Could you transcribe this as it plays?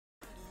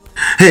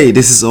Hey,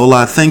 this is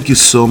Ola. Thank you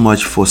so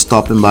much for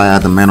stopping by at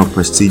the Man of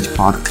Prestige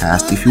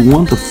podcast. If you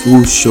want the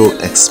full show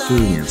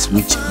experience,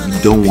 which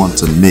you don't want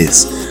to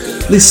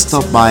miss, please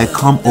stop by,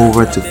 come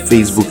over to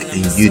Facebook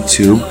and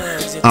YouTube.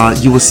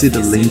 You will see the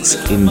links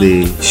in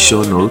the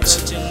show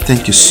notes.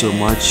 Thank you so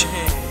much.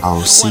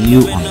 I'll see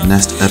you on the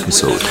next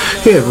episode.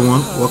 Hey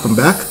everyone, welcome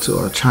back to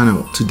our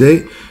channel.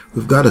 Today,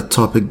 we've got a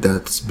topic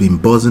that's been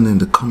buzzing in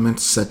the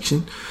comments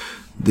section.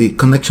 The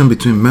connection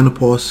between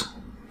menopause,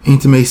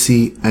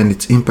 intimacy, and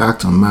its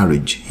impact on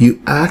marriage.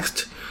 You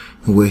asked,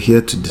 and we're here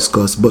to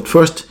discuss. But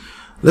first,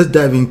 let's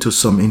dive into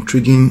some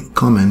intriguing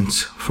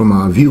comments from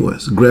our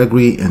viewers.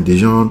 Gregory and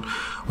Dijon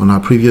on our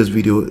previous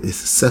video is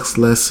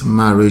sexless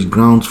marriage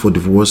grounds for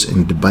divorce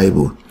in the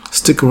Bible.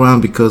 Stick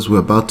around because we're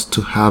about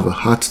to have a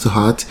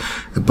heart-to-heart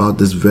about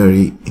this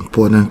very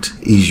important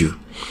issue.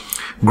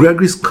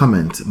 Gregory's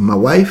comment: my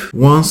wife,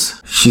 once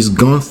she's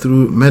gone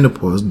through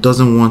menopause,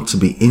 doesn't want to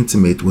be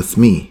intimate with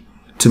me.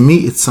 To me,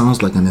 it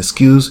sounds like an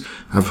excuse.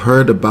 I've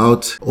heard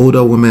about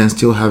older women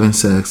still having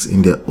sex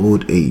in their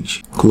old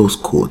age. Close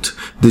quote.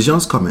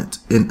 Dijon's comment: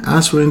 in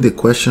answering the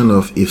question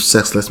of if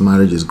sexless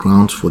marriage is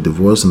grounds for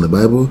divorce in the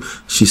Bible,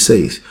 she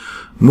says,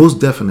 most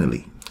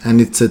definitely,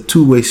 and it's a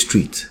two-way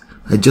street.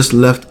 I just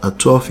left a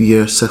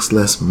 12-year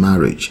sexless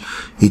marriage.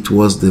 It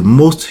was the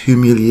most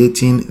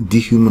humiliating,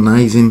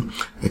 dehumanizing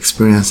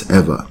experience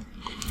ever.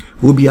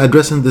 We'll be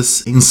addressing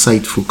this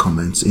insightful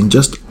comments in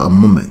just a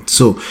moment.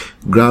 So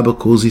grab a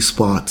cozy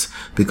spot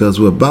because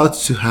we're about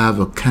to have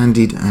a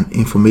candid and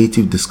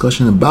informative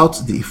discussion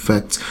about the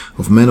effects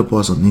of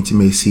menopause on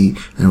intimacy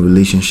and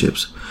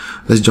relationships.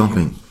 Let's jump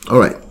in. All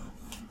right.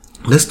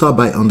 Let's start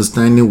by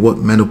understanding what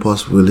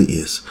menopause really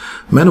is.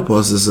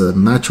 Menopause is a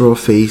natural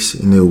phase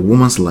in a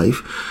woman's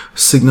life,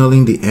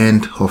 signaling the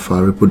end of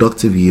her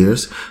reproductive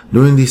years.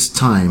 During this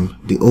time,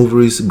 the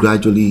ovaries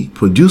gradually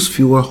produce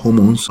fewer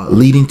hormones,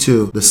 leading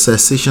to the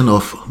cessation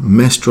of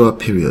menstrual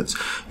periods,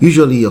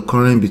 usually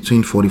occurring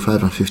between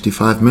 45 and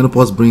 55.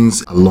 Menopause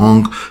brings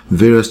along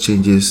various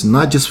changes,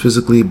 not just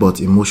physically, but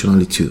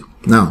emotionally too.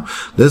 Now,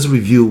 let's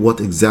review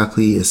what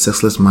exactly a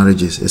sexless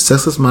marriage is. A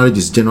sexless marriage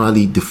is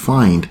generally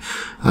defined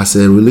as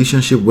a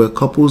relationship where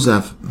couples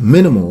have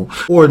minimal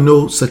or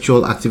no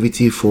sexual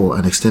activity for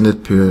an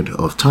extended period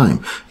of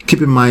time.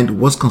 Keep in mind,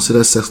 what's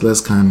considered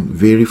sexless can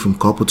vary from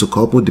couple to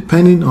couple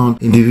depending on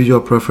individual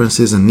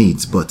preferences and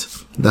needs,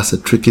 but that's a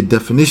tricky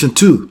definition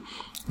too.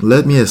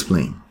 Let me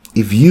explain.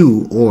 If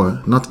you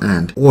or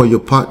your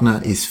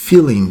partner is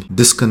feeling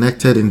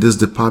disconnected in this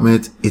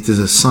department, it is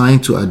a sign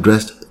to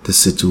address the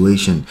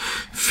situation.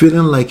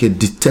 Feeling like a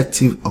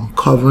detective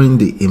uncovering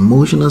the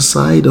emotional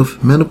side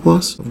of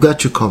menopause? I've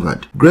got you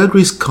covered.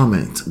 Gregory's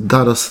comment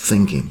got us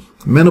thinking.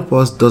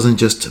 Menopause doesn't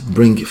just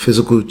bring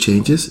physical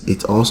changes,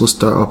 it also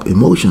stirs up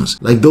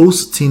emotions. Like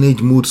those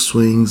teenage mood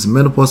swings,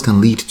 menopause can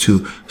lead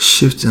to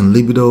shifts in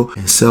libido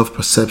and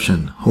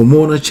self-perception.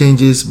 Hormonal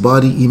changes,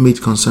 body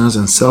image concerns,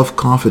 and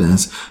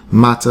self-confidence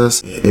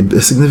matters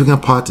a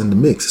significant part in the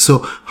mix. So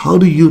how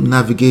do you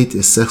navigate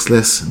a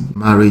sexless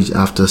marriage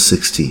after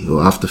 60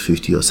 or after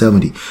 50 or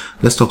 70?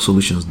 Let's talk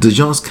solutions.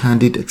 Dijon's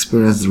candid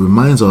experience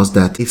reminds us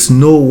that it's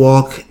no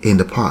walk in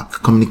the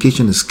park.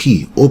 Communication is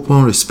key.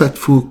 Open,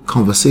 respectful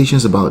conversation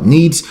about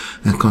needs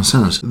and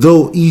concerns,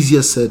 though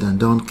easier said than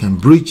done, can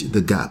bridge the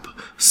gap.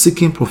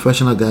 Seeking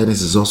professional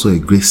guidance is also a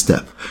great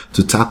step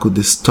to tackle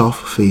this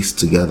tough phase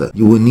together.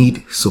 You will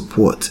need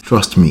support,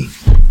 trust me.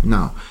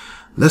 Now,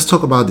 let's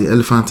talk about the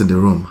elephant in the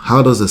room.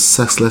 How does a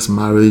sexless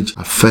marriage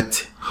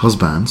affect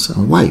husbands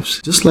and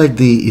wives? Just like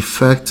the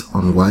effect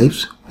on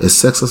wives, a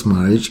sexless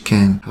marriage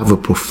can have a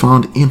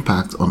profound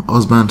impact on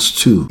husbands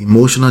too.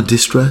 Emotional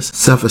distress,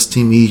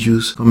 self-esteem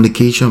issues,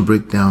 communication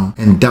breakdown,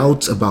 and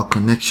doubts about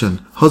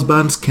connection.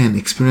 Husbands can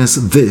experience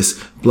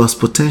this, plus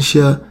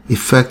potential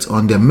effects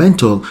on their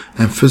mental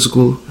and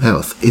physical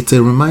health. It's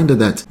a reminder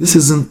that this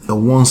isn't a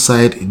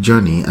one-side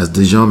journey, as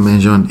Dijon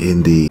mentioned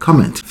in the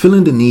comment.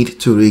 Feeling the need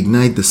to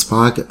reignite the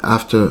spark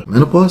after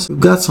menopause? We've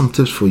got some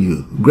tips for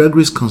you.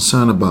 Gregory's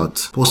concern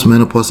about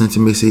post-menopause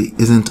intimacy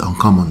isn't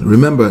uncommon.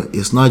 Remember,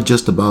 it's not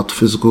just about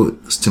physical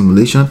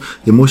stimulation,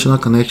 emotional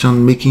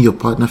connection, making your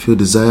partner feel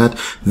desired.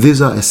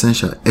 These are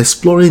essential.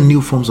 Exploring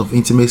new forms of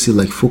intimacy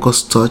like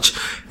focused touch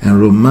and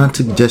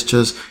romantic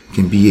gestures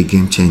can be a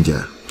game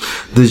changer.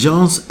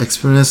 Dijon's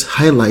experience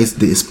highlights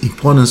the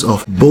importance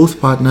of both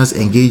partners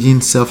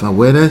engaging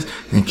self-awareness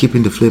and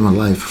keeping the flame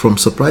alive. From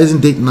surprising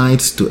date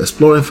nights to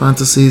exploring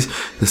fantasies,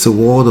 there's a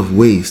world of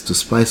ways to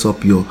spice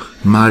up your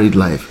married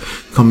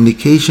life.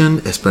 Communication,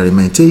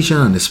 experimentation,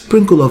 and a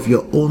sprinkle of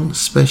your own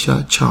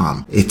special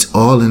charm. It's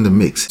all in the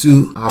mix.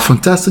 To our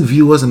fantastic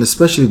viewers, and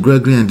especially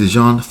Gregory and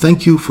Dijon,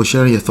 thank you for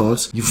sharing your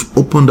thoughts. You've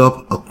opened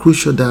up a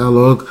crucial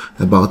dialogue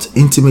about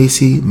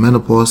intimacy,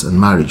 menopause, and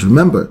marriage.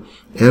 Remember,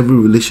 Every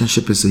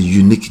relationship is a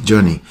unique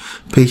journey.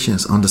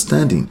 Patience,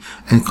 understanding,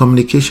 and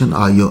communication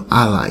are your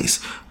allies.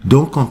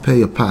 Don't compare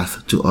your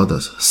path to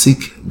others.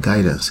 Seek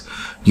guidance.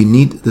 You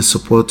need the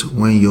support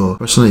when your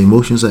personal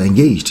emotions are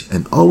engaged.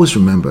 And always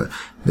remember,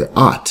 the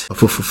art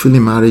of a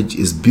fulfilling marriage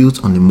is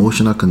built on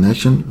emotional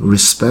connection,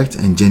 respect,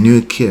 and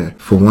genuine care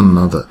for one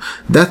another.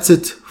 That's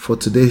it for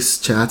today's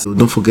chat.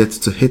 Don't forget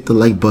to hit the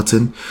like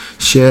button,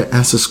 share,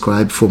 and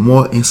subscribe for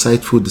more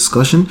insightful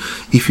discussion.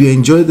 If you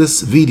enjoyed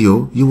this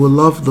video, you will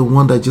love the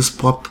one that just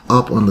popped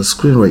up on the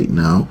screen right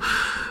now.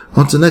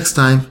 Until next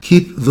time,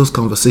 keep those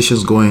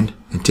conversations going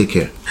and take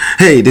care.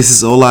 Hey, this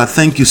is Ola.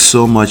 Thank you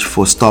so much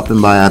for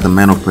stopping by at the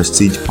Men of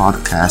Prestige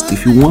podcast.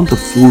 If you want the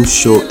full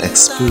show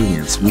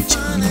experience, which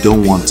you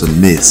don't want to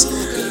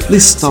miss,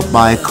 please stop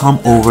by, come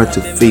over to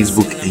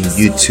Facebook and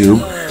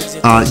YouTube.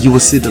 You will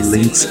see the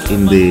links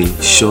in the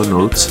show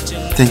notes.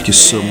 Thank you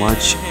so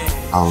much.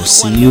 I'll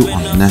see you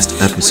on the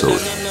next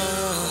episode.